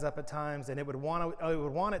would rise up at times, and it would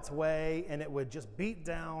want its way, and it would just beat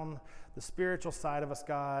down the spiritual side of us,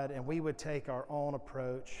 God, and we would take our own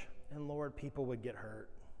approach, and Lord, people would get hurt,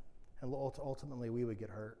 and ultimately we would get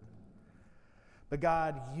hurt. But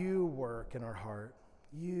God, you work in our heart.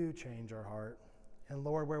 You change our heart. And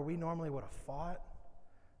Lord, where we normally would have fought,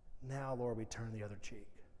 now, Lord, we turn the other cheek.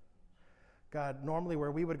 God, normally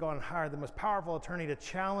where we would go and hire the most powerful attorney to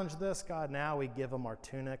challenge this, God, now we give them our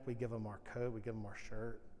tunic, we give them our coat, we give them our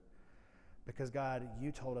shirt. Because, God,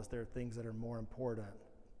 you told us there are things that are more important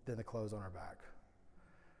than the clothes on our back.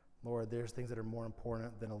 Lord, there's things that are more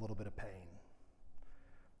important than a little bit of pain.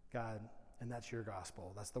 God, and that's your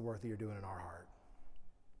gospel. That's the work that you're doing in our heart.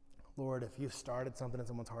 Lord, if you've started something in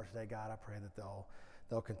someone's heart today, God, I pray that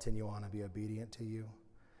they'll continue on and be obedient to you.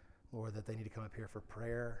 Lord, that they need to come up here for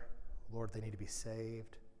prayer. Lord, they need to be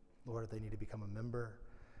saved. Lord, they need to become a member.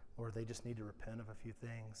 Lord, they just need to repent of a few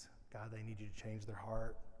things. God, they need you to change their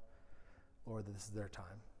heart. Lord, that this is their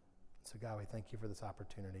time. So God, we thank you for this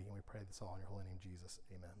opportunity, and we pray this all in your holy name, Jesus.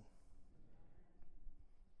 Amen.